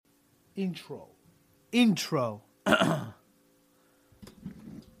Intro.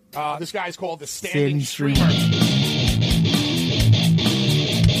 This guy's called the Standing Streamer.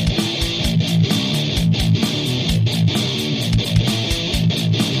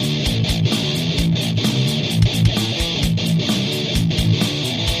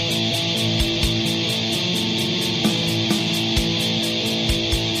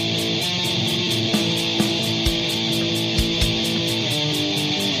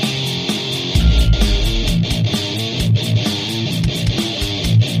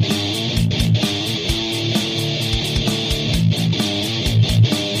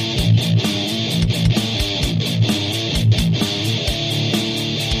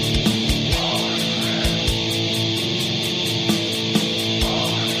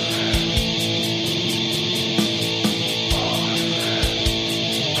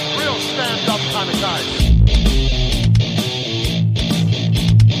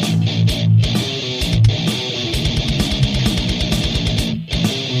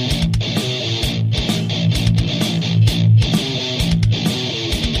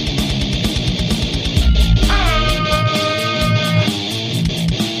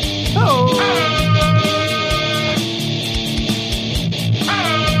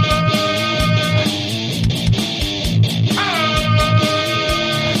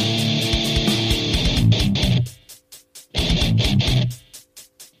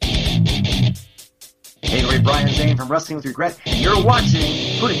 Wrestling with Regret, and you're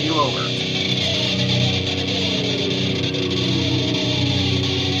watching Putting You Over.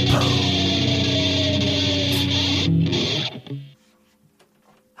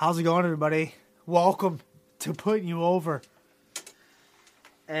 How's it going, everybody? Welcome to Putting You Over.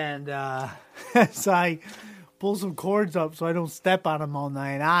 And as I pull some cords up so I don't step on them all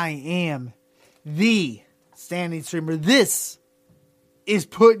night, I am the Standing Streamer. This is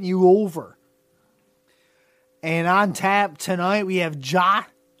Putting You Over. And on tap tonight, we have Ja.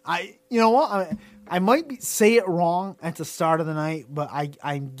 You know what? I might say it wrong at the start of the night, but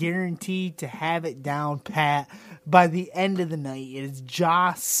I'm guaranteed to have it down pat by the end of the night. It is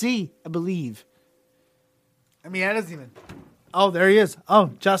Ja C, I believe. I mean, that doesn't even... Oh, there he is. Oh,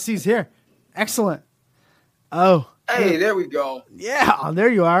 Ja C's here. Excellent. Oh. Hey, there we go. Yeah, there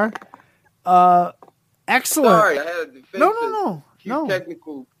you are. Excellent. Sorry, I had to face No.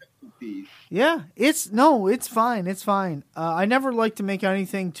 technical difficulties. Yeah, it's fine. It's fine. I never like to make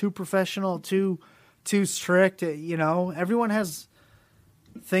anything too professional, too strict. You know, everyone has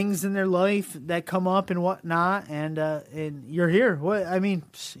things in their life that come up and whatnot, and you're here. What I mean,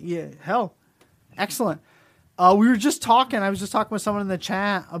 yeah, hell, excellent. We were just talking. I was just talking with someone in the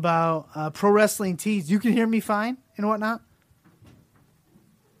chat about pro wrestling tees. You can hear me fine and whatnot.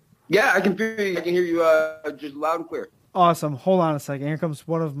 Yeah, I can hear you. I can hear you just loud and clear. Awesome. Hold on a second. Here comes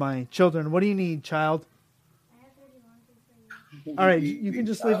one of my children. What do you need, child? All right, you can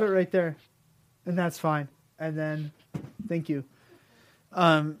just leave it right there, and that's fine. And then, thank you.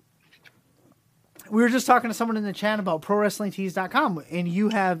 We were just talking to someone in the chat about ProWrestlingTees.com, and you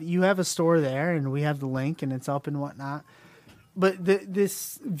have a store there, and we have the link, and it's up and whatnot. But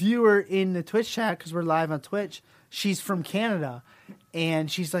this viewer in the Twitch chat, because we're live on Twitch, she's from Canada, and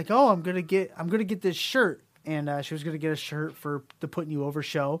she's like, "Oh, I'm gonna get this shirt." And she was going to get a shirt for the Putting You Over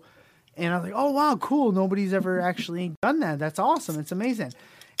show. And I was like, oh, wow, cool. Nobody's ever actually done that. That's awesome. It's amazing.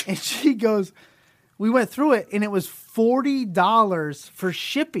 And she goes, we went through it, and it was $40 for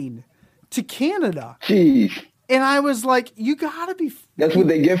shipping to Canada. Jeez. And I was like, you got to be... That's what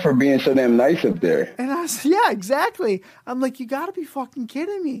they get for being so damn nice up there. And I was, yeah, exactly. I'm like, you got to be fucking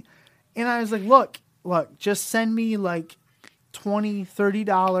kidding me. And I was like, look, just send me like $20,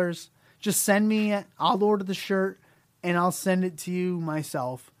 $30. Just send me, I'll order the shirt, and I'll send it to you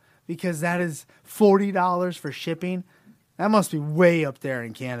myself, because that is $40 for shipping. That must be way up there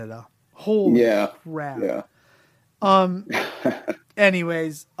in Canada. Holy crap. Yeah.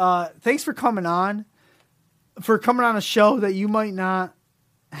 Anyways, thanks for coming on. For coming on a show that you might not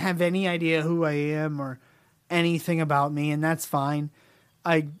have any idea who I am or anything about me, and that's fine.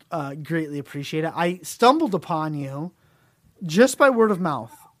 I greatly appreciate it. I stumbled upon you just by word of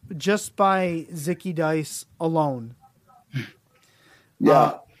mouth. Just by Zicky Dice alone.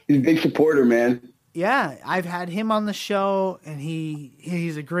 Yeah, he's a big supporter, man. Yeah, I've had him on the show, and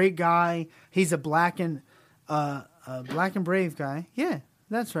he's a great guy. He's a black and brave guy. Yeah,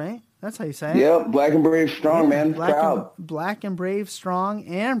 that's right. That's how you say it. Yeah, black and brave, strong, man. Proud. Black and brave, strong,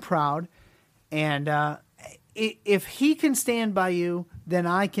 and proud. And if he can stand by you, then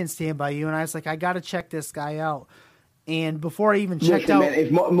I can stand by you. And I was like, I got to check this guy out. And before I even checked out, man, if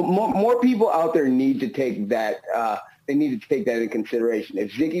more people out there need to take that, they need to take that into consideration.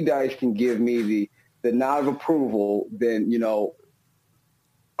 If Zicky Dice can give me the nod of approval, then, you know,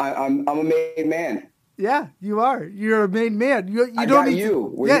 I'm a made man. Yeah, you are. You're a made man. You I don't got need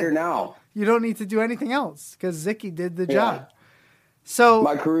you. We're here now. You don't need to do anything else because Zicky did the job. So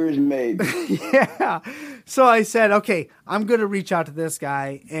my career is made. Yeah. So I said, okay, I'm going to reach out to this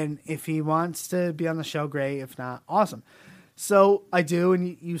guy, and if he wants to be on the show, great. If not, awesome. So I do,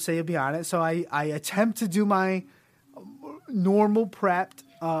 and you say you'll be on it. So I attempt to do my normal prepped.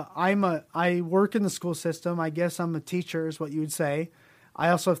 I work in the school system. I guess I'm a teacher, is what you would say. I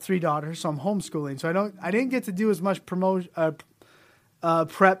also have 3 daughters, so I'm homeschooling. So I didn't get to do as much prep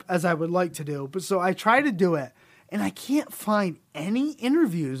as I would like to do. But so I try to do it. And I can't find any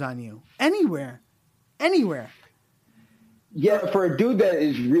interviews on you anywhere. Yeah, for a dude that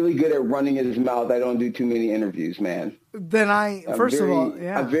is really good at running his mouth, I don't do too many interviews, man. Then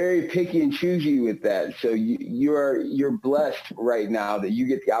I'm very picky and choosy with that. So you're blessed right now that you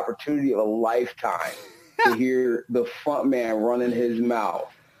get the opportunity of a lifetime to hear the front man running his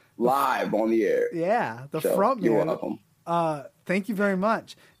mouth live on the air. Yeah, front man. You're welcome. Thank you very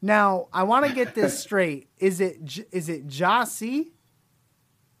much. Now, I want to get this straight. Is it Jossie?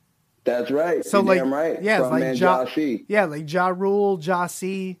 That's right. So you're damn right. Yeah, front man Jossie. Yeah, like Ja Rule,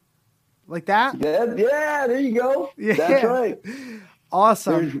 Jossie, like that. Yeah, there you go. Yeah. That's right.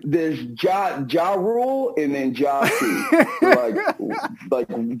 Awesome. There's Ja Rule and then Jossie, like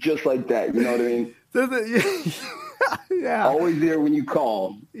just like that. You know what I mean? Yeah. Always there when you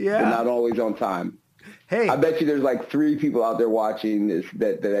call. Yeah. But not always on time. Hey, I bet you there's like 3 people out there watching this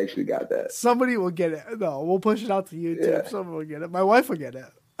that actually got that. Somebody will get it. No, we'll push it out to YouTube. Yeah. Someone will get it. My wife will get it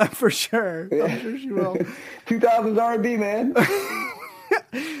for sure. Yeah. I'm sure she will. 2000s R&B, man.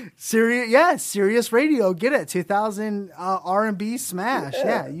 Sirius Radio, get it. 2000 R&B smash.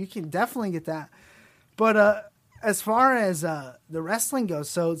 Yeah, you can definitely get that. But as far as the wrestling goes,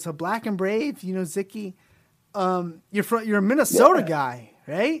 so Black and Brave, you know, Zicky, you're a Minnesota guy,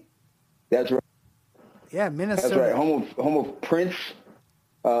 right? That's right. Yeah, Minnesota. That's right. Home of Prince,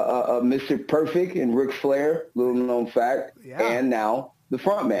 Mr. Perfect, and Ric Flair. Little known fact. Yeah. And now the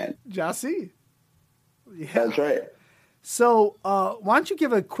front man, Jossie. Yeah. That's right. So, why don't you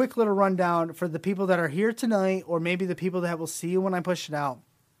give a quick little rundown for the people that are here tonight, or maybe the people that will see you when I push it out?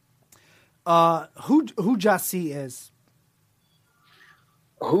 Who Jossie is?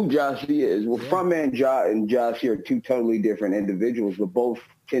 Who Jossie is? Well, frontman Ja and Jossie are 2 totally different individuals, but both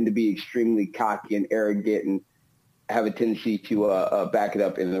tend to be extremely cocky and arrogant and have a tendency to back it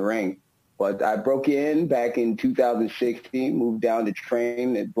up in the ring. But I broke in back in 2016, moved down to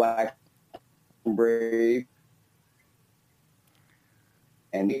train at Black and Brave,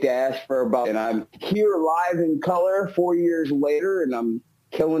 and asked for about. And I'm here live in color 4 years later, and I'm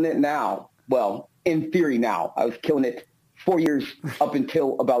killing it now. Well, in theory now. I was killing it 4 years up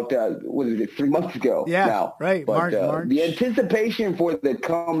until about 3 months ago. Yeah, now. Right. But March. The anticipation for the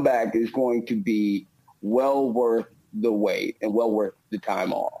comeback is going to be well worth the wait and well worth the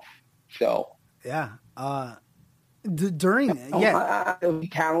time off. So yeah,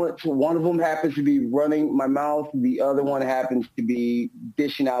 talents. One of them happens to be running my mouth. The other one happens to be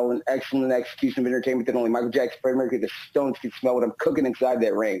dishing out an excellent execution of entertainment that only Michael Jackson, Freddie Mercury, the Stones can smell what I'm cooking inside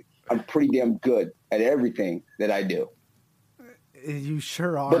that ring. I'm pretty damn good at everything that I do. You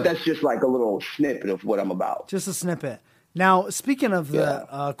sure are. But that's just like a little snippet of what I'm about. Just a snippet. Now, speaking of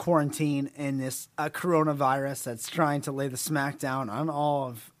the quarantine and this coronavirus that's trying to lay the smackdown on all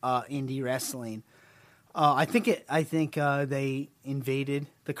of indie wrestling, I think the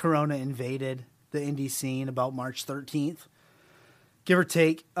corona invaded the indie scene about March 13th, give or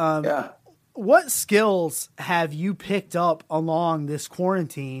take. What skills have you picked up along this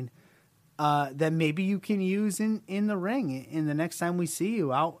quarantine that maybe you can use in the ring in the next time we see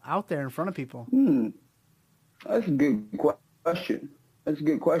you out there in front of people? That's a good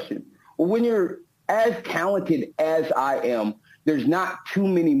question. Well, when you're as talented as I am, there's not too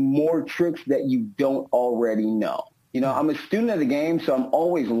many more tricks that you don't already know. You know, I'm a student of the game, so I'm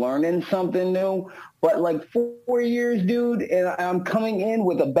always learning something new. But like 4 years, dude, and I'm coming in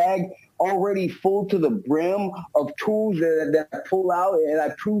with a bag already full to the brim of tools that I pull out, and I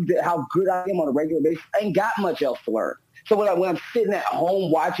proved how good I am on a regular basis. I ain't got much else to learn. So when I'm sitting at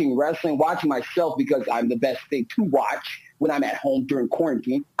home watching wrestling, watching myself because I'm the best thing to watch when I'm at home during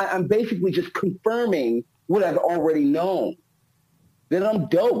quarantine, I'm basically just confirming what I've already known. Then I'm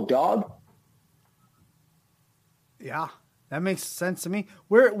dope, dog. Yeah, that makes sense to me.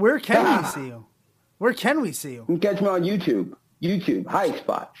 Where can we see you? Where can we see you? You can catch me on YouTube, high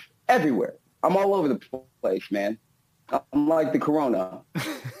spots, everywhere. I'm all over the place, man. I'm like the corona.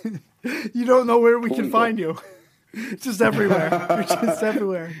 You don't know where we can find you. It's just everywhere. It's just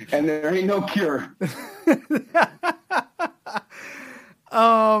everywhere. And there ain't no cure.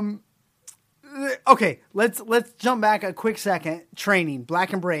 Okay, let's jump back a quick second. Training,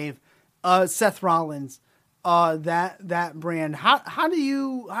 Black and Brave, Seth Rollins, that brand. How do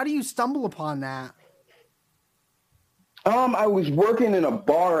you stumble upon that? I was working in a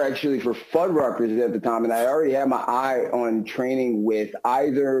bar actually for Fuddruckers at the time, and I already had my eye on training with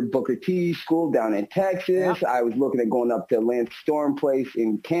either Booker T school down in Texas. Yeah. I was looking at going up to Lance Storm place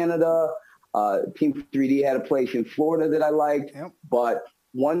in Canada. Team 3D had a place in Florida that I liked. Yep. But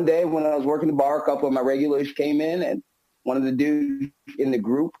one day when I was working the bar, a couple of my regulars came in, and one of the dudes in the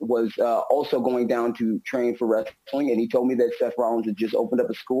group was also going down to train for wrestling, and he told me that Seth Rollins had just opened up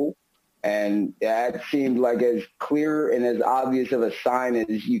a school. And that seemed like as clear and as obvious of a sign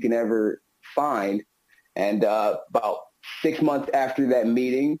as you can ever find. And about 6 months after that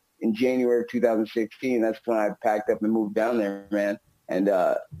meeting in January of 2016, that's when I packed up and moved down there, man. And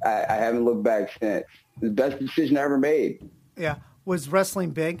I haven't looked back since. The best decision I ever made. Yeah. Was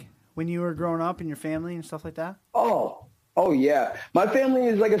wrestling big when you were growing up in your family and stuff like that? Oh yeah. My family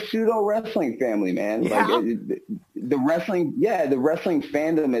is like a pseudo wrestling family, man. Yeah. Like the wrestling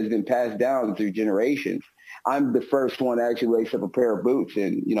fandom has been passed down through generations. I'm the first one to actually lace up a pair of boots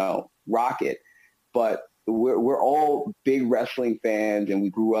and, rock it. But we're all big wrestling fans, and we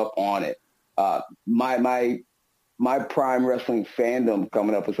grew up on it. My prime wrestling fandom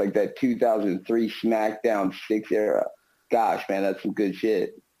coming up was like that 2003 SmackDown 6 era. Gosh, man, that's some good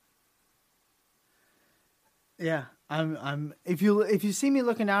shit. Yeah. I'm if you see me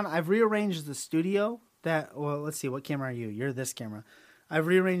looking down, I've rearranged the studio let's see, what camera are you? You're this camera. I've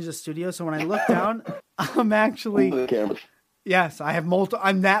rearranged the studio so when I look down, I'm actually yes, I have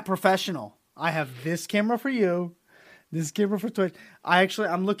I'm that professional. I have this camera for you, this camera for Twitch.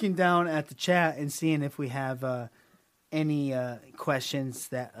 I'm looking down at the chat and seeing if we have any questions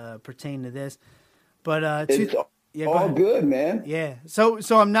that pertain to this. But all good, man. Yeah. So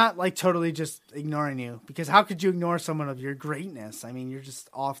I'm not like totally just ignoring you, because how could you ignore someone of your greatness? I mean, you're just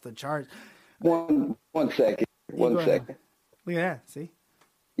off the charts. One second. One second. Look at that. See?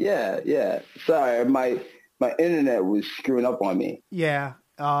 Yeah. Sorry, my internet was screwing up on me. Yeah.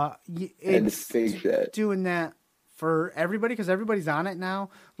 It's fix that. Doing that for everybody because everybody's on it now.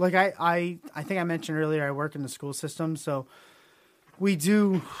 Like I think I mentioned earlier, I work in the school system, so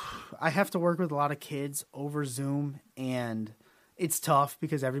I have to work with a lot of kids over Zoom, and it's tough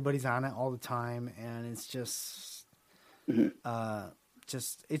because everybody's on it all the time, and it's just, it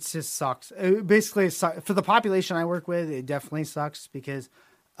just sucks. Basically, for the population I work with, it definitely sucks because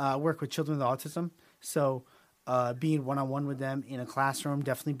I work with children with autism. So being one-on-one with them in a classroom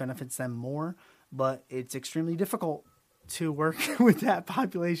definitely benefits them more, but it's extremely difficult to work with that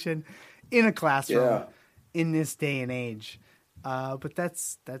population in a classroom in this day and age. But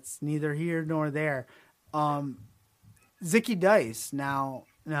that's neither here nor there. Zicky Dice. Now,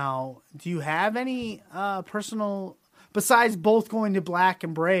 do you have any personal, besides both going to Black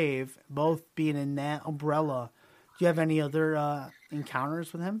and Brave, both being in that umbrella, do you have any other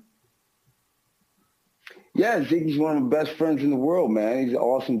encounters with him? Yeah, Ziggy's one of my best friends in the world, man. He's an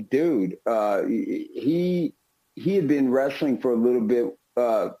awesome dude. He had been wrestling for a little bit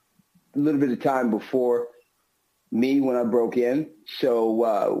of time before me when I broke in.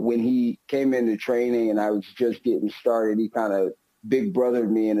 So when he came into training and I was just getting started, he kind of big brothered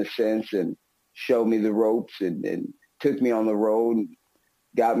me in a sense and showed me the ropes and took me on the road and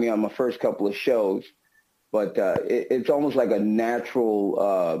got me on my first couple of shows. But it's almost like a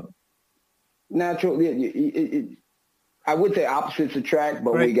natural. I would say opposites attract,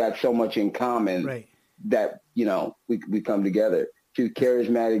 but we got so much in common that, we come together. Two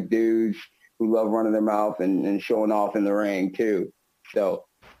charismatic dudes who love running their mouth and showing off in the ring too. So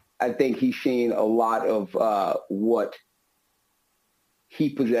I think he's seen a lot of what he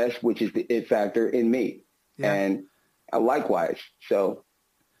possessed, which is the it factor in me. Yeah. And likewise. So,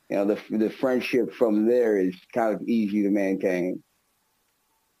 the friendship from there is kind of easy to maintain.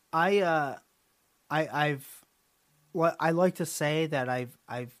 I like to say that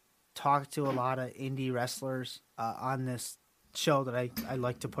I've talked to a lot of indie wrestlers on this show that I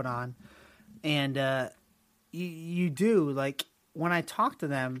like to put on, and you do, like, when I talk to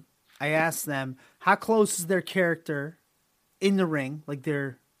them, I ask them how close is their character in the ring, like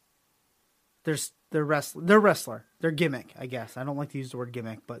their wrestler, their gimmick, I guess. I don't like to use the word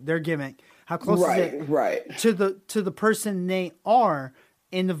gimmick, but their gimmick. How close is it to the person they are?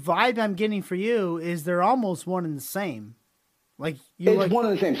 And the vibe I'm getting for you is they're almost one and the same. It's one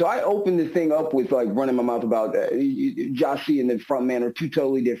and the same. So I opened this thing up with running my mouth about Josh C and the front man are two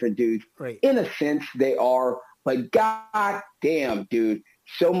totally different dudes. Right. In a sense, they are, But god damn, dude,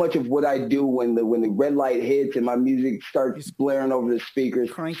 so much of what I do when the red light hits and my music starts blaring over the speakers,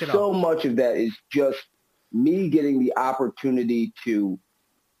 so much of that is just me getting the opportunity to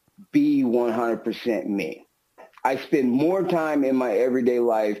be 100% me. I spend more time in my everyday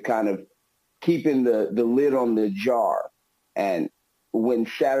life kind of keeping the lid on the jar. And when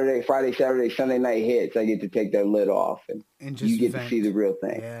Friday, Saturday, Sunday night hits, I get to take that lid off and just you get to see the real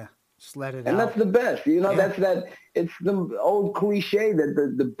thing. Yeah. Just let it out. And that's the best. It's the old cliche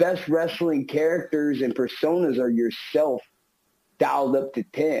that the best wrestling characters and personas are yourself dialed up to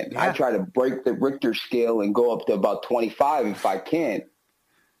 10. Yeah. I try to break the Richter scale and go up to about 25 if I can.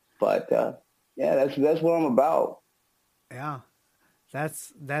 But that's what I'm about. Yeah.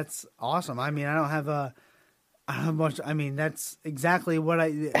 That's awesome. I mean, I don't have much. I mean, that's exactly what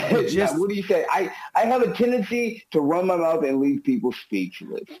I just. Yeah, what do you say? I have a tendency to run my mouth and leave people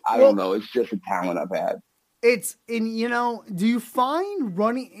speechless. I don't know. It's just a talent I've had. Do you find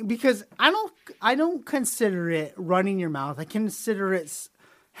running, because I don't consider it running your mouth. I consider it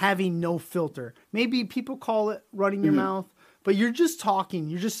having no filter. Maybe people call it running your mouth, but you're just talking.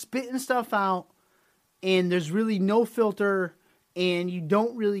 You're just spitting stuff out, and there's really no filter, and you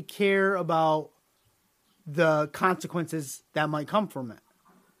don't really care about the consequences that might come from it.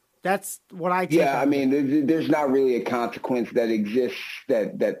 That's what I take. Yeah, I mean, there's not really a consequence that exists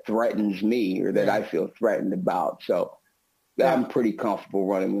that threatens me or that I feel threatened about. So I'm pretty comfortable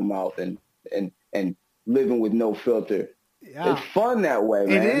running my mouth and living with no filter. Yeah. It's fun that way,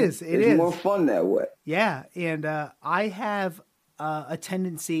 man. It is. It's more fun that way. Yeah, and I have a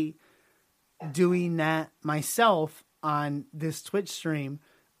tendency doing that myself on this Twitch stream.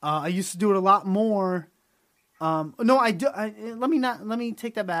 I used to do it a lot more. No, I do. Let me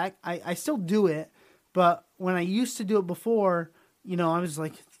take that back. I still do it, but when I used to do it before, I was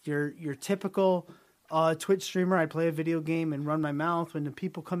like your typical Twitch streamer. I'd play a video game and run my mouth when the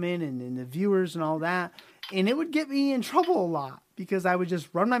people come in and the viewers and all that, and it would get me in trouble a lot because I would just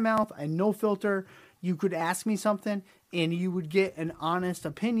run my mouth and no filter. You could ask me something and you would get an honest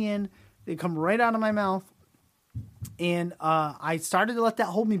opinion. It'd come right out of my mouth, and I started to let that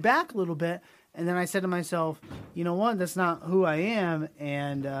hold me back a little bit. And then I said to myself, you know what? That's not who I am.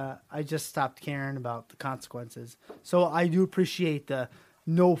 And I just stopped caring about the consequences. So I do appreciate the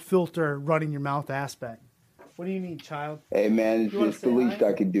no filter running your mouth aspect. What do you need, child? Hey, man, it's just the least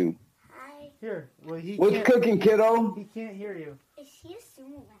I could do. Hi. Here. Well, what's cooking, kiddo? He can't hear you. Is he a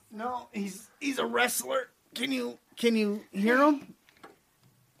sumo wrestler? No, he's a wrestler. Can you hear him?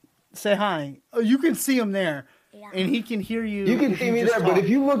 Say hi. Oh, you can see him there. Yeah. And he can hear you. You can see me there, but if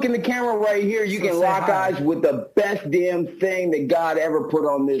you look in the camera right here, you can lock eyes with the best damn thing that God ever put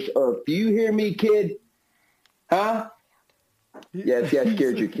on this earth. Do you hear me, kid? Huh? Yes,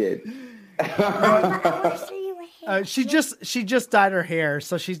 scared your kid. She just dyed her hair,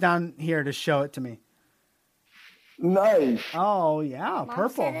 so she's down here to show it to me. Nice. Oh yeah, Mom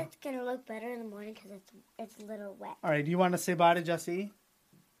purple. said it's gonna look better in the morning because it's a little wet. All right, do you want to say bye to Jesse?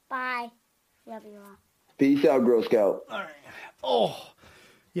 Bye. Love you all. Peace out, Girl Scout. All right. Oh,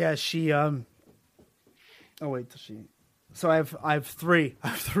 yeah. She. Oh wait, does she? So I have three. I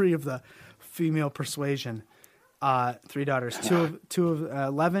have three of the female persuasion. 3 daughters. Two of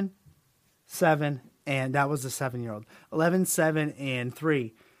 11, 7, and that was the 7-year-old. 11, 7, and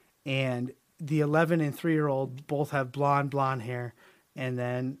 3, and the 11 and 3-year-old both have blonde hair, and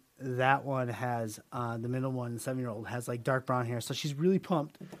then that one has the middle one, the 7-year-old, has like dark brown hair. So she's really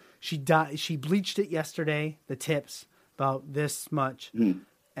pumped. She bleached it yesterday, the tips, about this much,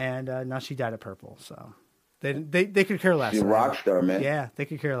 and now she dyed it purple. So they could care less. She's a rock star, man. Yeah, they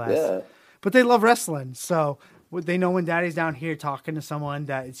could care less. Yeah. But they love wrestling, so they know when Daddy's down here talking to someone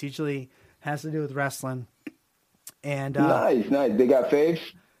that it's usually has to do with wrestling. And nice. They got faves.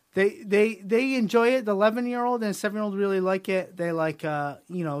 They enjoy it. The 11-year-old and 7-year-old really like it. They like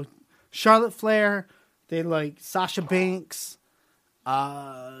Charlotte Flair. They like Sasha Banks.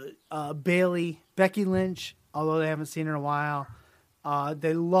 Bailey, Becky Lynch, although they haven't seen her in a while.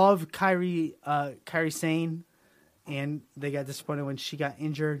 They love Kairi Sane, and they got disappointed when she got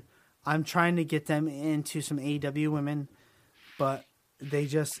injured. I'm trying to get them into some AEW women, but they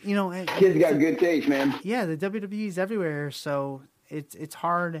just, kids got good taste, man. Yeah, the WWE's everywhere, so it's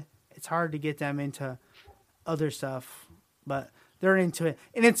hard. It's hard to get them into other stuff, but they're into it.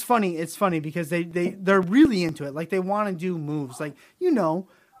 And it's funny because they're really into it. Like, they want to do moves. Like,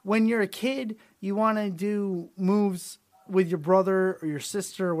 when you're a kid, you want to do moves with your brother or your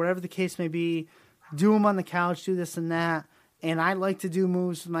sister or whatever the case may be. Do them on the couch, do this and that. And I like to do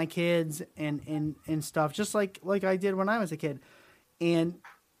moves with my kids and stuff, just like I did when I was a kid. And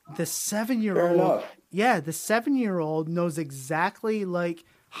the 7-year-old the 7-year-old knows exactly like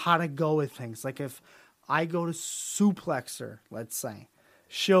how to go with things. Like if I go to suplex her, let's say,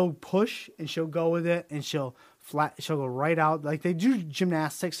 she'll push and she'll go with it and she'll go right out. Like they do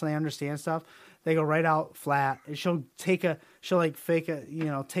gymnastics, so they understand stuff. They go right out flat, and she'll fake a,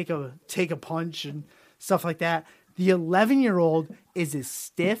 take a punch and stuff like that. The 11-year-old is as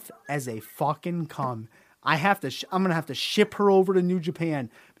stiff as a fucking cum. I'm gonna have to ship her over to New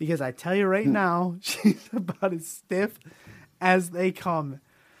Japan, because I tell you right now, she's about as stiff as they come.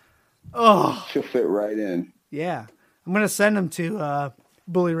 Oh, she'll fit right in. Yeah, I'm gonna send them to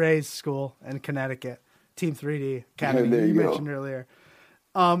Bully Ray's school in Connecticut, Team 3D Academy you mentioned earlier.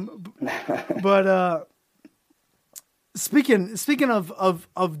 But speaking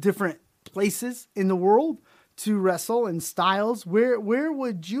of different places in the world to wrestle and styles, where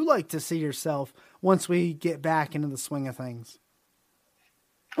would you like to see yourself once we get back into the swing of things?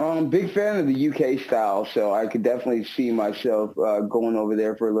 Big fan of the UK style, so I could definitely see myself going over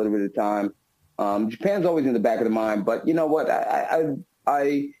there for a little bit of time. Japan's always in the back of the mind, but you know what?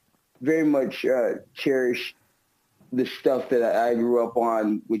 I very much cherish the stuff that I grew up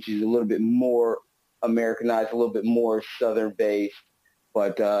on, which is a little bit more Americanized, a little bit more Southern based,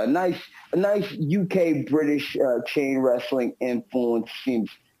 but a nice UK British chain wrestling influence seems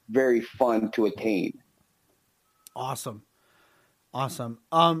very fun to attain. Awesome.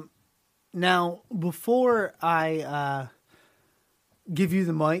 Now before I give you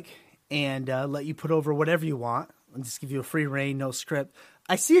the mic and let you put over whatever you want, I'll just give you a free reign, no script.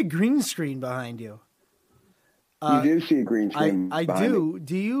 I see a green screen behind you. You do see a green screen. I do.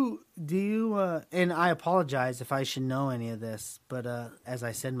 Do you? And I apologize if I should know any of this, but as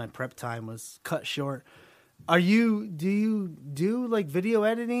I said, my prep time was cut short. Do you do like video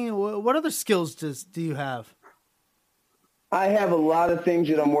editing? What other skills do you have? I have a lot of things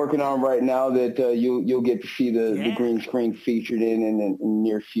that I'm working on right now that you'll get to see the green screen featured in the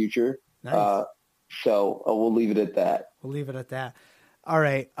near future. Nice. So we'll leave it at that. All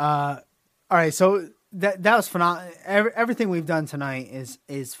right. So that was phenomenal. Everything we've done tonight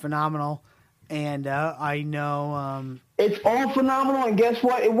is phenomenal, and I know it's all phenomenal. And guess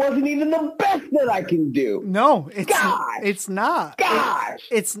what? It wasn't even the best that I can do. No, it's not. Gosh,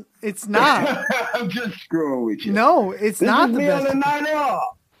 it's not. I'm just screwing with you. No, it's not the best. On the night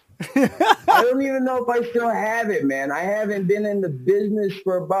off. I don't even know if I still have it, man. I haven't been in the business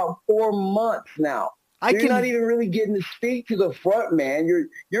for about 4 months now. You're not even really getting to speak to the front man.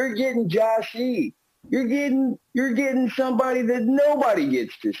 You're getting Josh E. You're getting somebody that nobody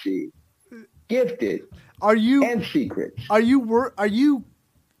gets to see. Gifted. And secrets. Are you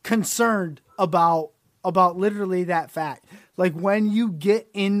concerned about literally that fact? Like when you get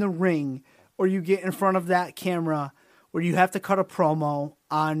in the ring or you get in front of that camera where you have to cut a promo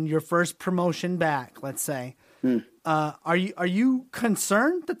on your first promotion back, let's say, are you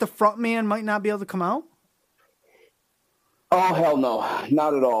concerned that the front man might not be able to come out? Oh, hell no.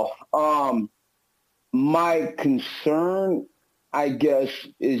 Not at all. My concern, I guess,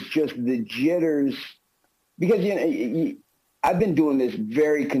 is just the jitters, because I've been doing this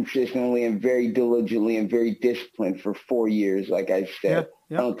very consistently and very diligently and very disciplined for 4 years. Like I said,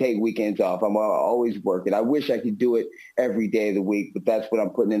 I don't take weekends off. I'm always working. I wish I could do it every day of the week, but that's what I'm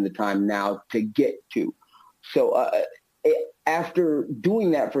putting in the time now to get to. So after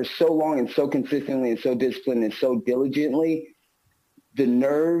doing that for so long and so consistently and so disciplined and so diligently, the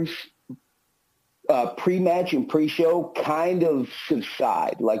nerves pre-match and pre-show kind of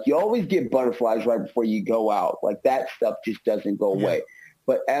subside. Like you always get butterflies right before you go out. Like that stuff just doesn't go away.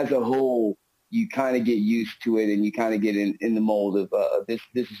 But as a whole, you kind of get used to it and you kind of get in the mold of this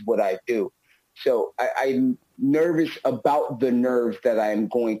is what I do. So I'm nervous about the nerves that I'm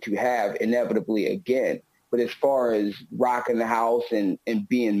going to have inevitably again. But as far as rocking the house and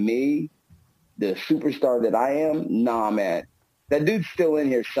being me, the superstar that I am, nah, man. That dude's still in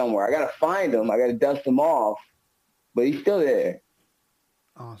here somewhere. I got to find him. I got to dust him off. But he's still there.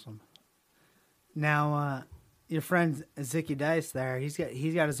 Awesome. Now, your friend Zicky Dice there, he's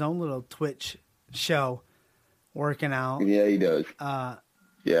got his own little Twitch show working out. Yeah, he does.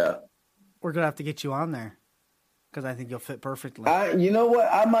 Yeah. We're going to have to get you on there because I think you'll fit perfectly. You know what?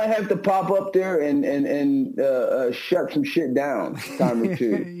 I might have to pop up there and shut some shit down time or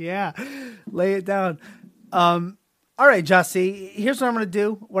two. Yeah. Lay it down. All right, Jussie, here's what I'm going to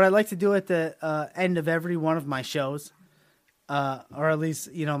do. What I like to do at the end of every one of my shows, or at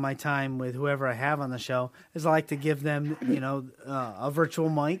least, my time with whoever I have on the show, is I like to give them, a virtual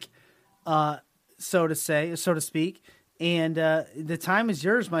mic, so to speak. And the time is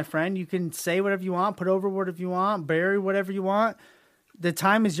yours, my friend. You can say whatever you want, put over whatever you want, bury whatever you want. The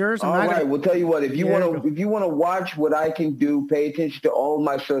time is yours. All right. We'll tell you what. If you want to watch what I can do, pay attention to all of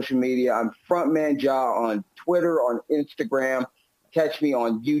my social media. I'm Frontman Jaw on Twitter, on Instagram. Catch me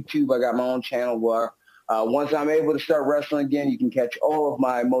on YouTube. I got my own channel where once I'm able to start wrestling again, you can catch all of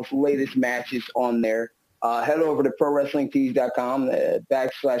my most latest matches on there. Head over to ProWrestlingTees.com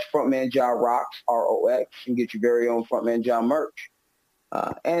 / Frontman Jaw Rocks, ROX, and get your very own Frontman Jaw merch.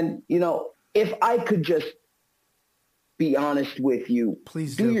 And, you know, if I could just be honest with you,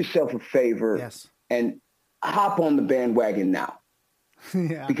 please do yourself a favor and hop on the bandwagon now.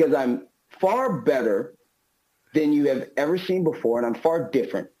 Yeah. Because I'm far better than you have ever seen before, and I'm far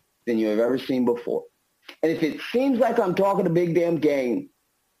different than you have ever seen before. And if it seems like I'm talking a big damn game,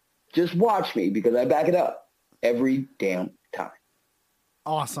 just watch me because I back it up every damn time.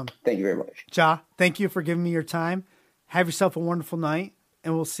 Awesome. Thank you very much. Ja, thank you for giving me your time. Have yourself a wonderful night,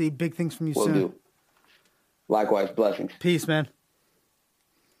 and we'll see big things from you soon. Will do. Likewise, blessings. Peace, man.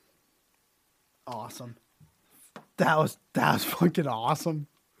 Awesome. That was fucking awesome.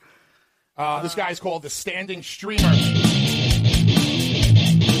 This guy's called the Standing Streamer.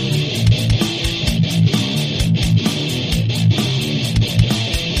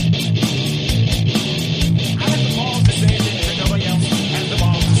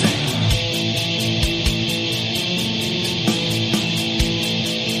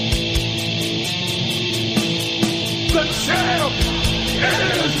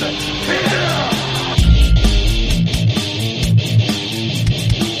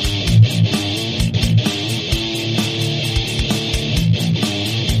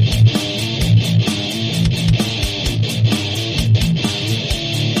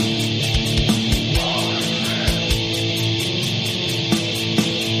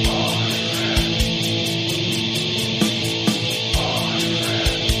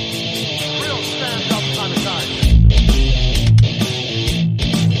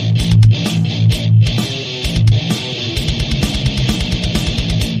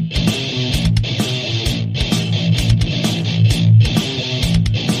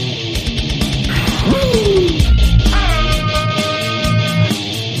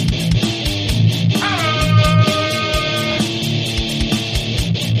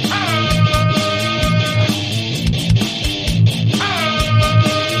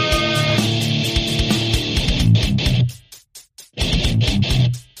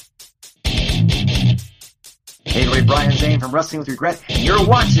 Brian Zane from Wrestling with Regret, and you're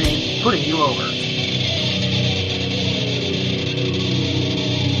watching Putting You Over.